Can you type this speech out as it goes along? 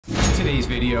today's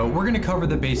video, we're going to cover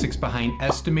the basics behind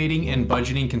estimating and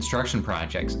budgeting construction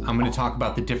projects. I'm going to talk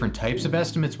about the different types of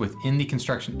estimates within the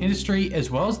construction industry,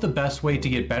 as well as the best way to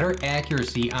get better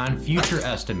accuracy on future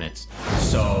estimates.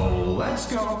 So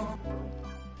let's go.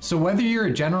 So whether you're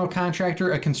a general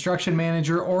contractor, a construction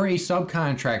manager, or a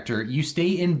subcontractor, you stay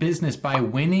in business by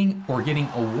winning or getting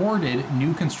awarded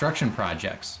new construction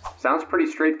projects. Sounds pretty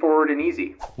straightforward and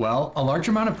easy. Well, a large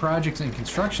amount of projects in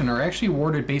construction are actually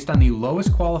awarded based on the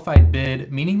lowest qualified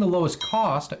bid, meaning the lowest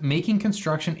cost, making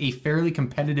construction a fairly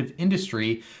competitive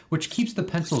industry, which keeps the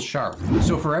pencils sharp.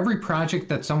 So for every project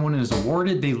that someone is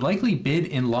awarded, they likely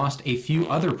bid and lost a few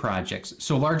other projects.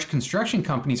 So large construction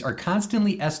companies are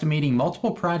constantly estimating multiple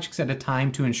projects at a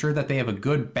time to ensure that they have a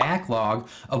good backlog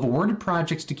of awarded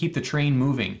projects to keep the train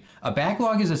moving. A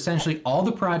backlog is essentially all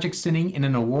the projects sitting in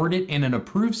an awarded and an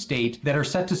approved state that are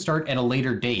set to start at a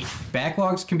later date.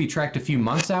 Backlogs can be tracked a few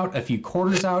months out, a few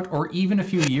quarters out, or even a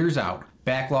few years out.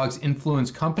 Backlogs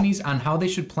influence companies on how they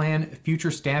should plan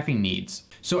future staffing needs.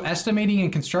 So estimating in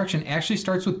construction actually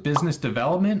starts with business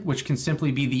development, which can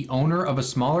simply be the owner of a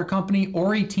smaller company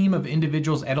or a team of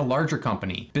individuals at a larger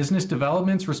company. Business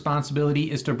development's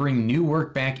responsibility is to bring new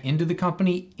work back into the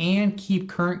company and keep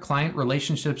current client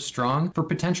relationships strong for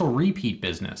potential repeat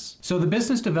business. So the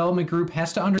business development group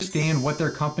has to understand what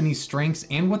their company's strengths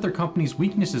and what their company's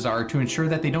weaknesses are to ensure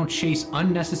that they don't chase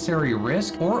unnecessary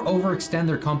risk or overextend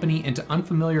their company into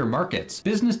unfamiliar markets.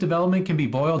 Business development can be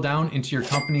boiled down into your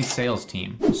company's sales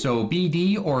team. So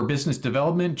BD, or business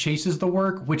development, chases the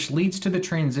work, which leads to the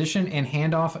transition and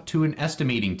handoff to an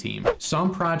estimating team.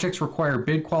 Some projects require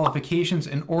bid qualifications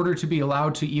in order to be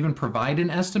allowed to even provide an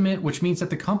estimate, which means that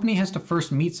the company has to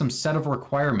first meet some set of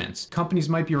requirements. Companies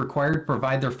might be required to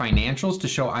provide their financials to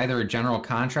show either a general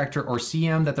contractor or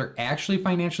CM that they're actually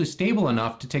financially stable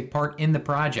enough to take part in the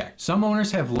project. Some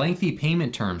owners have lengthy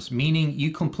payment terms, meaning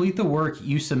you complete the work,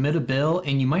 you submit a bill,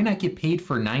 and you might not get paid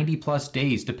for 90+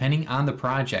 days depending on the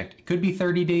project. It could be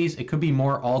 30 days, it could be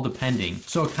more, all depending.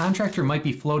 So a contractor might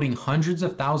be floating hundreds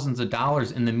of thousands of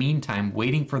dollars in the meantime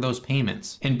waiting for those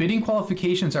payments. And bidding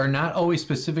qualifications are not always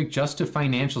specific just to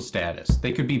financial status.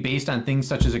 They could be based on things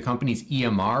such as a company's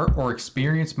EMR or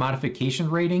experience modification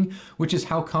rating, which is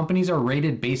how companies are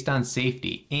rated based on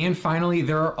safety. And finally,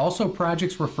 there are also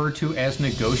projects referred to as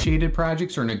negotiated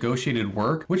projects or negotiated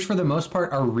work, which for the most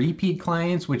part are repeat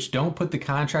clients which don't put the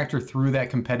contractor through that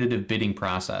competitive bidding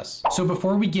process. So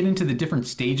before we get into the different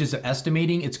stages of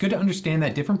estimating, it's good to understand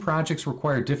that different projects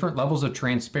require different levels of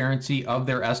transparency of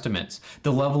their estimates.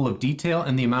 The level of detail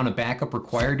and the amount of backup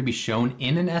required to be shown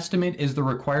in an estimate is the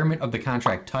requirement of the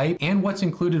contract type and what's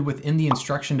included within the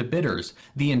instruction to bidders.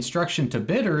 The instruction to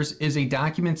bidders is a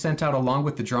document sent out along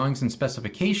with the drawings and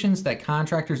specifications that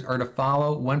contractors are to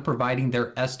follow when providing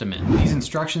their estimate. These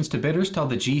instructions to bidders tell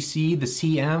the GC, the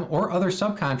CM, or other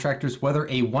subcontractors whether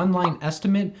a one-line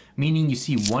estimate, meaning you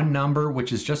see one number,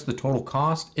 which is just the total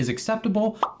cost, is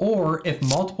acceptable, or if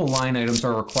multiple line items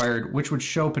are required, which would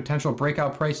show potential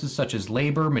breakout prices such as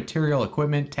labor, material,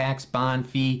 equipment, tax, bond,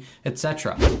 fee,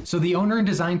 etc. So the owner and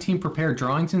design team prepare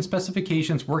drawings and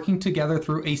specifications working together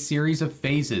through a series of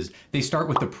phases. They start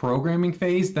with the programming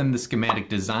phase, then the schematic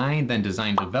design, then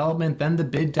design development, then the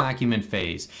bid document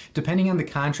phase. Depending on the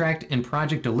contract and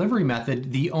project delivery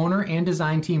method, the owner and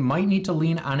design team might need to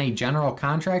lean on a general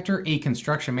contractor, a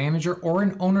construction manager, or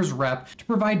an owner's rep to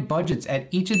provide budgets at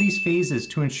each of these phases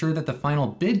to ensure that the final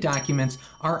bid documents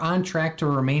are on track to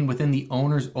remain within the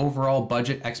owner's overall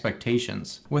budget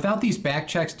expectations. Without these back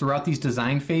checks throughout these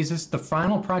design phases, the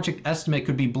final project estimate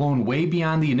could be blown way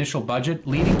beyond the initial budget,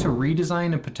 leading to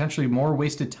redesign and potentially more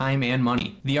wasted time and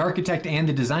money. The architect and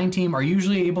the design team are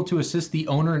usually able to assist the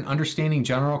owner in understanding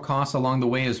general costs along the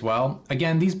way as well.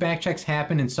 Again, these back checks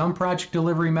happen in some project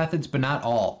delivery methods, but not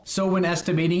all. So when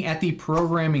estimating at the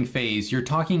programming phase, you're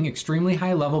talking extremely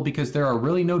high level because there are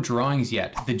really no drawings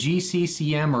yet. The GC,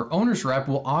 CM, or owner's rep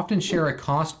will often share a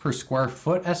cost per square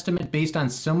foot estimate based on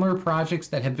similar projects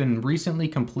that have been recently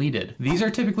completed. These are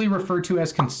typically referred to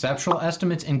as conceptual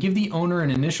estimates and give the owner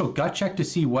an initial gut check to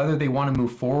see whether they want to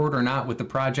move forward or not with the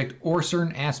project or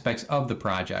certain aspects of the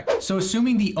project. So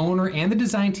assuming the owner and the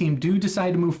design team do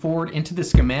decide to move forward into the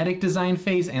schematic design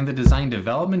phase and the design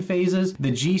development phases,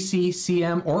 the GC,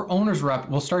 CM, or owner's rep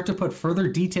will start to put further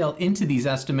detail into these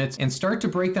estimates and start to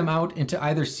break them out into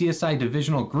either CSI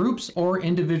divisional groups or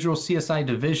individual CSI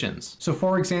divisions. So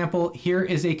for example, here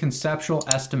is a conceptual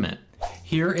estimate.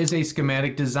 Here is a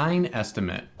schematic design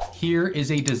estimate. Here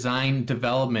is a design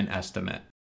development estimate.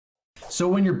 So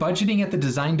when you're budgeting at the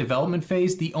design development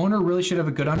phase, the owner really should have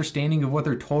a good understanding of what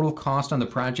their total cost on the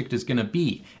project is going to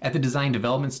be. At the design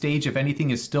development stage, if anything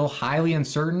is still highly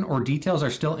uncertain or details are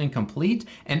still incomplete,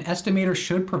 an estimator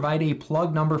should provide a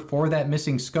plug number for that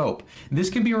missing scope. This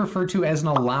can be referred to as an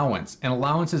allowance. An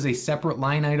allowance is a separate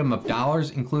line item of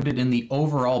dollars included in the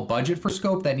overall budget for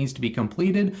scope that needs to be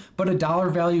completed, but a dollar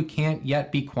value can't yet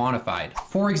be quantified.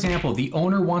 For example, the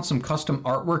owner wants some custom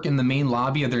artwork in the main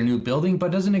lobby of their new building,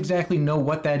 but doesn't exactly know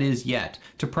what that is yet.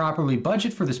 To properly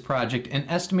budget for this project, an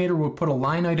estimator will put a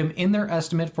line item in their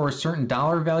estimate for a certain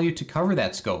dollar value to cover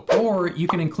that scope. Or you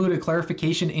can include a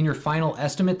clarification in your final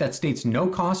estimate that states no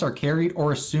costs are carried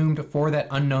or assumed for that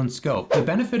unknown scope. The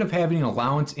benefit of having an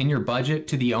allowance in your budget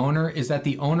to the owner is that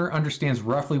the owner understands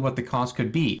roughly what the cost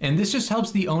could be, and this just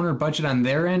helps the owner budget on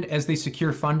their end as they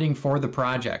secure funding for the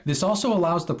project. This also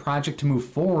allows the project to move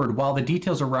forward while the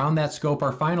details around that scope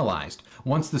are finalized.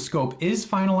 Once the scope is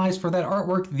finalized for that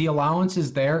artwork, the allowance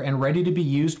is there and ready to be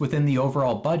used within the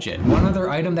overall budget. One other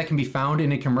item that can be found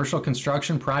in a commercial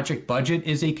construction project budget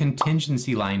is a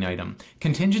contingency line item.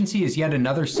 Contingency is yet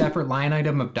another separate line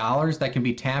item of dollars that can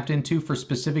be tapped into for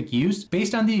specific use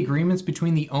based on the agreements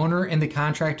between the owner and the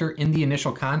contractor in the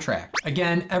initial contract.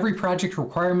 Again, every project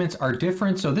requirements are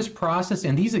different, so this process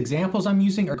and these examples I'm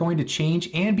using are going to change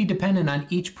and be dependent on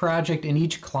each project and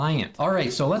each client.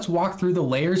 Alright, so let's walk through the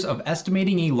layers of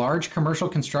estimating a large commercial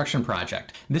construction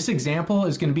project. This example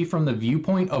is going to be from the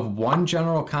viewpoint of one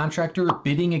general contractor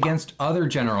bidding against other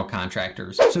general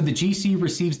contractors. So the GC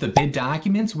receives the bid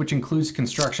documents, which includes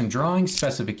construction drawings,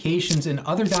 specifications, and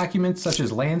other documents such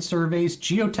as land surveys,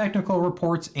 geotechnical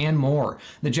reports, and more.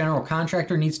 The general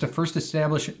contractor needs to first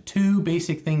establish two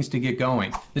basic things to get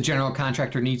going. The general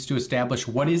contractor needs to establish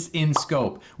what is in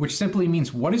scope, which simply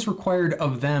means what is required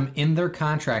of them in their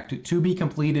contract to be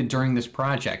completed during this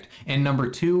project. And number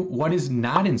two, what is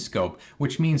not in scope,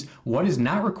 which means what is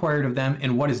not required of them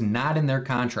and what is not in their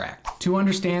contract. To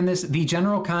understand this, the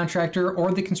general contractor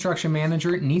or the construction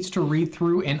manager needs to read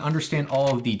through and understand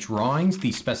all of the drawings,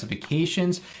 the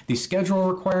specifications, the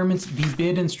schedule requirements, the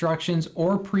bid instructions,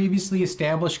 or previously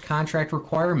established contract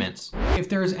requirements. If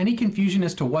there is any confusion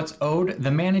as to what's owed,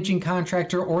 the managing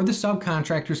contractor or the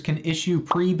subcontractors can issue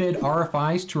pre-bid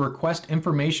RFIs to request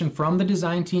information from the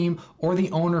design team or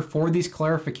the owner for these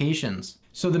clarifications.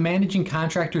 So the managing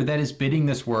contractor that is bidding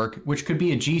this work, which could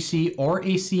be a GC or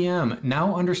a CM,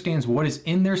 now understands what is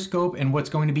in their scope and what's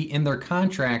going to be in their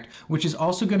contract, which is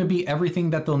also going to be everything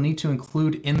that they'll need to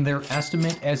include in their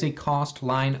estimate as a cost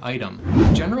line item.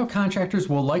 General contractors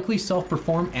will likely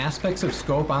self-perform aspects of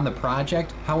scope on the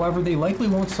project. However, they likely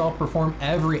won't self-perform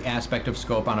every aspect of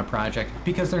scope on a project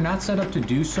because they're not set up to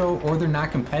do so or they're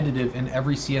not competitive in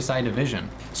every CSI division.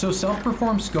 So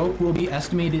self-performed scope will be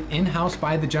estimated in-house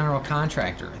by the general contractor.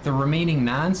 The remaining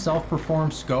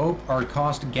non-self-performed scope are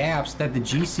cost gaps that the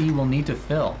GC will need to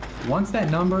fill. Once that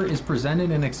number is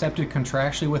presented and accepted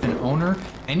contractually with an owner,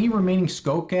 any remaining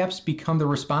scope gaps become the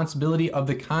responsibility of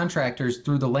the contractors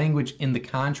through the language in the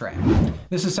contract.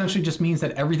 This essentially just means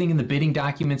that everything in the bidding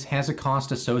documents has a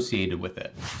cost associated with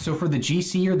it. So for the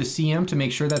GC or the CM to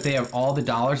make sure that they have all the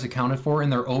dollars accounted for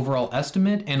in their overall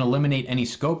estimate and eliminate any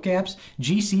scope gaps,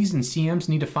 GCs and CMs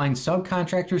need to find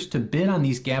subcontractors to bid on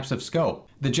these gaps of scope.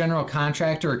 The general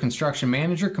contractor or construction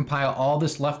manager compile all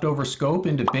this leftover scope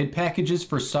into bid packages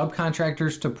for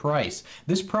subcontractors to price.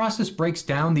 This process breaks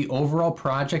down the overall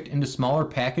project into smaller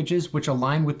packages which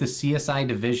align with the CSI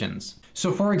divisions.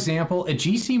 So for example, a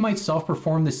GC might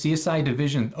self-perform the CSI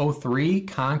Division 03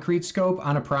 concrete scope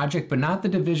on a project, but not the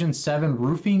Division 7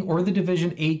 roofing or the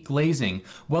Division 8 glazing,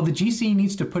 while the GC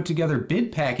needs to put together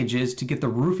bid packages to get the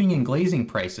roofing and glazing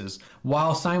prices,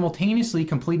 while simultaneously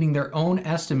completing their own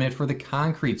estimate for the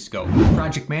concrete scope.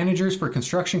 Project managers for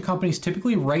construction companies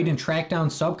typically write and track down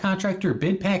subcontractor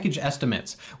bid package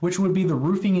estimates, which would be the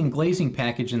roofing and glazing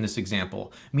package in this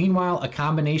example. Meanwhile, a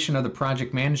combination of the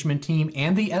project management team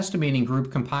and the estimating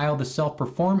group compile the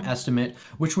self-perform estimate,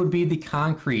 which would be the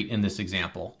concrete in this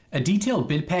example. A detailed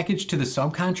bid package to the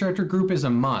subcontractor group is a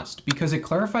must because it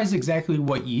clarifies exactly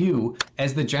what you,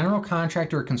 as the general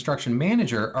contractor or construction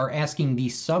manager, are asking the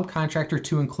subcontractor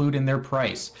to include in their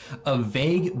price. A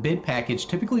vague bid package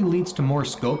typically leads to more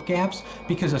scope gaps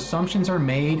because assumptions are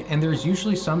made and there's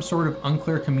usually some sort of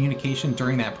unclear communication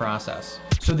during that process.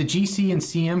 So the GC and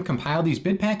CM compile these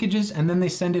bid packages, and then they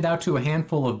send it out to a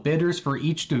handful of bidders for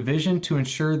each division to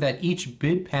ensure that each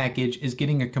bid package is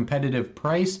getting a competitive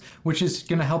price, which is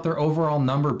going to help their overall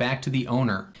number back to the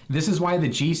owner. This is why the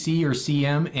GC or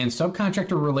CM and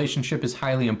subcontractor relationship is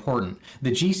highly important. The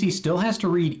GC still has to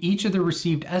read each of the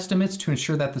received estimates to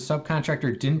ensure that the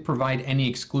subcontractor didn't provide any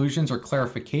exclusions or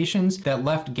clarifications that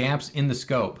left gaps in the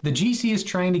scope. The GC is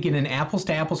trying to get an apples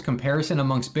to apples comparison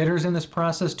amongst bidders in this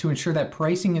process to ensure that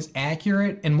pricing is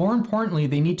accurate, and more importantly,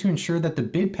 they need to ensure that the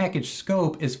bid package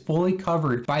scope is fully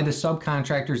covered by the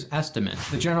subcontractor's estimate.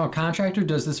 The general contractor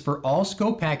does this for all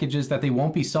scope packages that they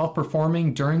won't be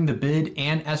self-performing during the bid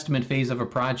and estimate phase of a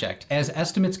project. As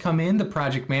estimates come in, the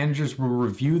project managers will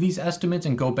review these estimates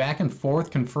and go back and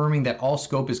forth confirming that all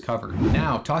scope is covered.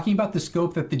 Now, talking about the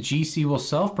scope that the GC will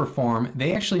self-perform,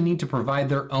 they actually need to provide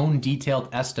their own detailed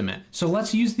estimate. So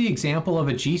let's use the example of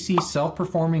a GC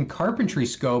self-performing carpentry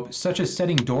scope, such as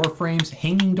setting door frames,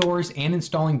 hanging doors, and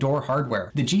installing door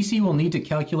hardware. The GC will need to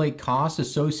calculate costs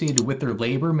associated with their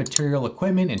labor, material,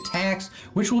 equipment, and tax,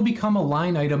 which will become a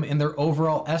line item in their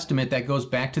overall estimate that goes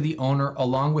back to the owner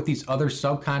along with these other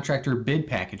subcontractor bid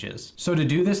packages. So to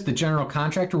do this, the general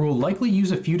contractor will likely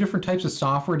use a few different types of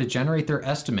software to generate their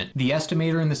estimate. The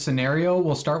estimator in the scenario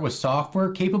will start with software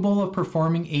capable of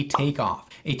performing a takeoff.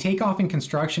 A takeoff in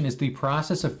construction is the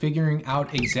process of figuring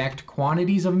out exact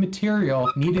quantities of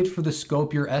material needed for the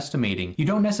scope you're estimating. You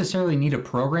don't necessarily need a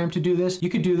program to do this. You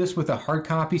could do this with a hard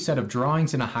copy set of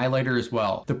drawings and a highlighter as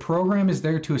well. The program is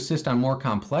there to assist on more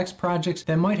complex projects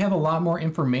that might have a lot more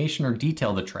information or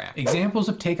detail to track. Examples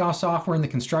of takeoff software in the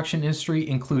construction industry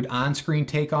include On-Screen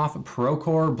Takeoff,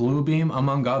 Procore, Bluebeam,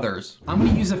 among others. I'm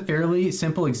going to use a fairly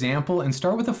simple example and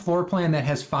start with a floor plan that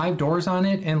has 5 doors on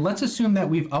it, and let's assume that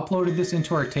we've uploaded this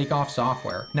into our takeoff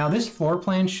software. Now this floor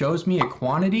plan shows me a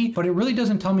quantity, but it really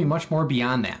doesn't tell me much more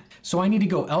beyond that. So I need to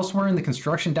go elsewhere in the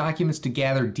construction documents to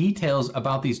gather details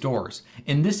about these doors.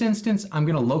 In this instance, I'm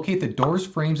going to locate the doors,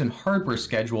 frames, and hardware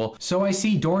schedule. So I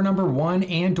see door number 1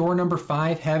 and door number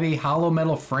 5 have a hollow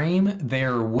metal frame,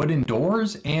 they're wooden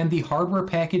doors, and the hardware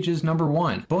package is number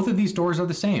 1. Both of these doors are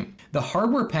the same. The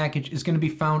hardware package is going to be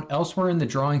found elsewhere in the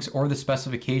drawings or the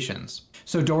specifications.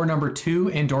 So door number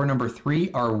 2 and door number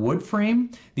 3 are wood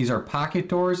frame. These are pocket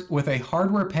doors with a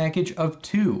hardware package of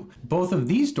 2. Both of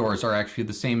these doors are actually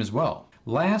the same as well.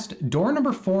 Last, door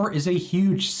number 4 is a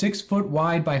huge 6-foot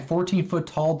wide by 14-foot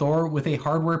tall door with a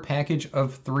hardware package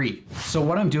of 3. So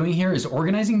what I'm doing here is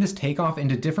organizing this takeoff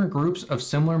into different groups of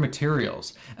similar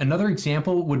materials. Another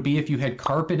example would be if you had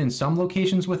carpet in some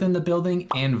locations within the building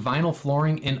and vinyl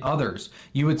flooring in others.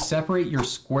 You would separate your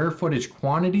square footage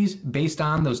quantities based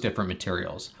on those different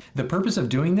materials. The purpose of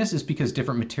doing this is because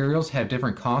different materials have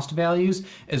different cost values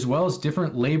as well as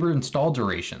different labor install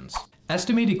durations.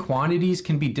 Estimated quantities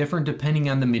can be different depending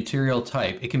on the material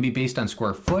type. It can be based on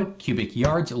square foot, cubic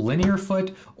yards, linear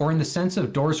foot, or in the sense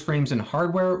of doors, frames, and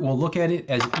hardware, we'll look at it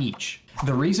as each.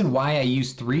 The reason why I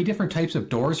use 3 different types of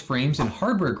doors, frames, and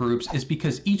hardware groups is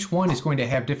because each one is going to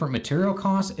have different material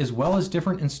costs as well as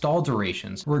different install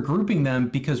durations. We're grouping them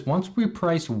because once we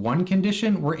price one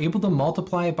condition, we're able to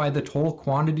multiply it by the total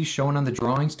quantity shown on the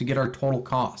drawings to get our total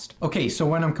cost. Okay, so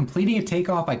when I'm completing a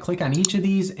takeoff, I click on each of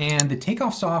these and the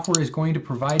takeoff software is going to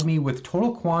provide me with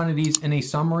total quantities in a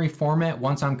summary format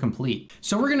once I'm complete.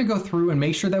 So we're going to go through and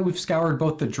make sure that we've scoured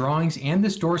both the drawings and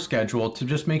this door schedule to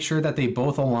just make sure that they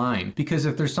both align. Because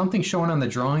if there's something shown on the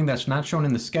drawing that's not shown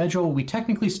in the schedule, we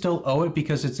technically still owe it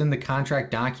because it's in the contract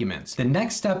documents. The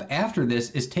next step after this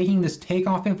is taking this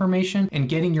takeoff information and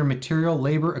getting your material,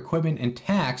 labor, equipment, and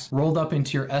tax rolled up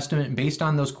into your estimate based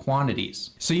on those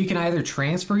quantities. So you can either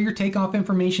transfer your takeoff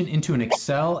information into an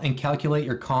Excel and calculate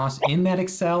your costs in that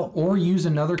Excel, or use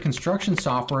another construction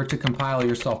software to compile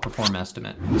your self-perform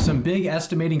estimate. Some big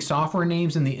estimating software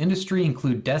names in the industry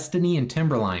include Destiny and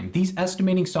Timberline. These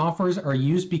estimating softwares are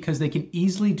used because they can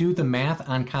easily do the math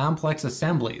on complex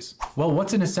assemblies. Well,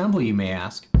 what's an assembly, you may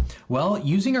ask? Well,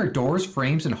 using our doors,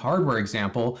 frames, and hardware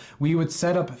example, we would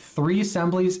set up 3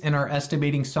 assemblies in our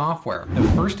estimating software. The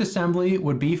first assembly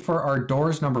would be for our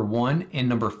doors number 1 and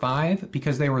number 5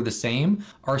 because they were the same.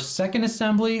 Our second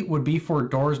assembly would be for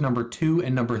doors number 2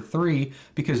 and number 3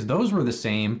 because those were the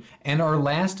same. And our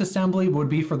last assembly would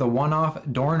be for the one-off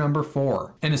door number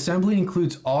 4. An assembly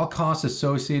includes all costs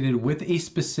associated with a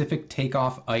specific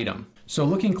takeoff item. So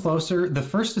looking closer, the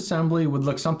first assembly would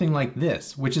look something like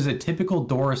this, which is a typical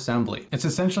door assembly. It's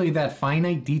essentially that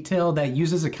finite detail that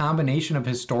uses a combination of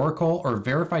historical or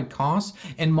verified costs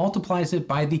and multiplies it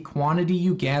by the quantity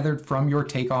you gathered from your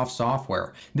Takeoff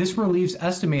software. This relieves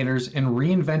estimators in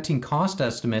reinventing cost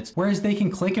estimates, whereas they can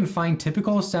click and find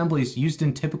typical assemblies used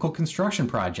in typical construction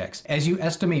projects. As you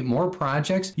estimate more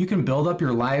projects, you can build up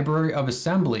your library of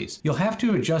assemblies. You'll have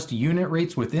to adjust unit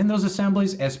rates within those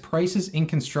assemblies as prices in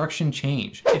construction change.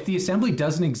 If the assembly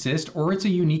doesn't exist or it's a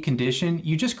unique condition,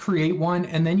 you just create one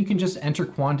and then you can just enter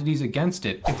quantities against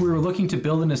it. If we were looking to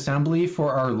build an assembly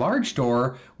for our large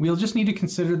door, we'll just need to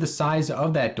consider the size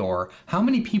of that door. How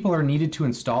many people are needed to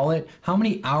install it? How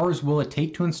many hours will it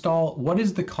take to install? What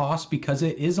is the cost because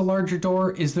it is a larger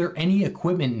door? Is there any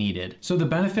equipment needed? So the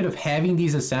benefit of having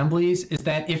these assemblies is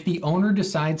that if the owner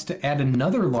decides to add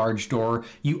another large door,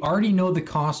 you already know the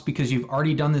cost because you've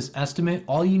already done this estimate.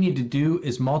 All you need to do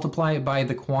is multiply it by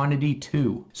the quantity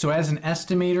 2. So as an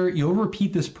estimator, you'll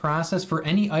repeat this process for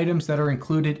any items that are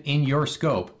included in your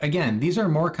scope. Again, these are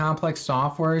more complex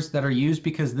softwares that are used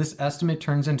because this estimate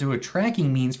turns into a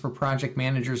tracking means for project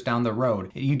managers down the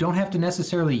road. You don't have to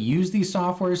necessarily use these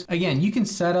softwares. Again, you can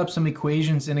set up some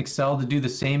equations in Excel to do the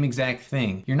same exact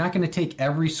thing. You're not going to take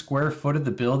every square foot of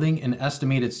the building and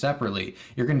estimate it separately.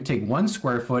 You're going to take 1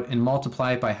 square foot and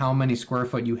multiply it by how many square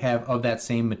foot you have of that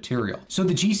same material. So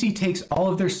the GC takes all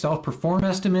of their self-perform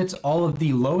estimates, all of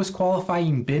the lowest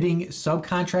qualifying bidding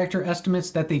subcontractor estimates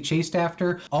that they chased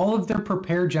after, all of their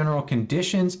prepared general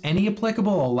conditions, any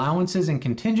applicable allowances and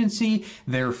contingency,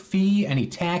 their fee, any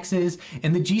taxes,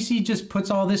 and the GC just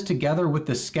puts all this together with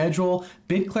the schedule,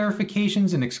 bid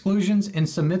clarifications and exclusions, and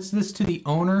submits this to the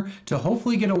owner to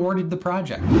hopefully get awarded the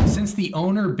project. Since the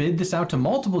owner bid this out to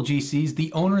multiple GCs,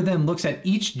 the owner then looks at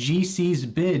each GC's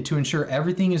bid to ensure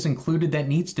everything is included that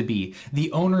needs to be.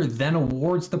 The owner then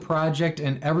awards the project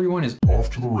and everyone is off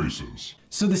to the races.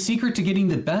 So the secret to getting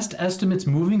the best estimates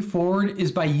moving forward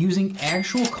is by using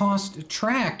actual cost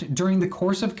tracked during the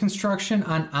course of construction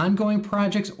on ongoing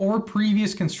projects or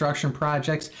previous construction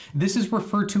projects. This is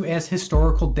referred to as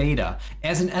historical data.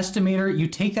 As an estimator, you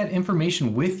take that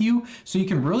information with you so you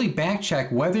can really back check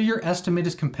whether your estimate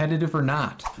is competitive or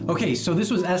not. Okay, so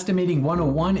this was Estimating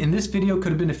 101, and this video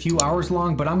could have been a few hours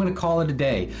long, but I'm going to call it a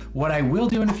day. What I will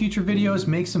do in a future video is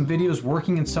make some videos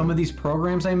working in some of these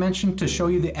programs I mentioned to show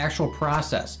you the actual process.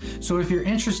 So if you're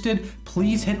interested,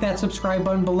 please hit that subscribe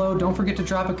button below. Don't forget to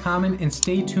drop a comment and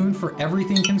stay tuned for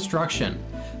everything construction.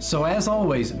 So as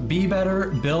always, be better,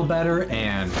 build better,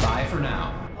 and bye for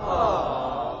now.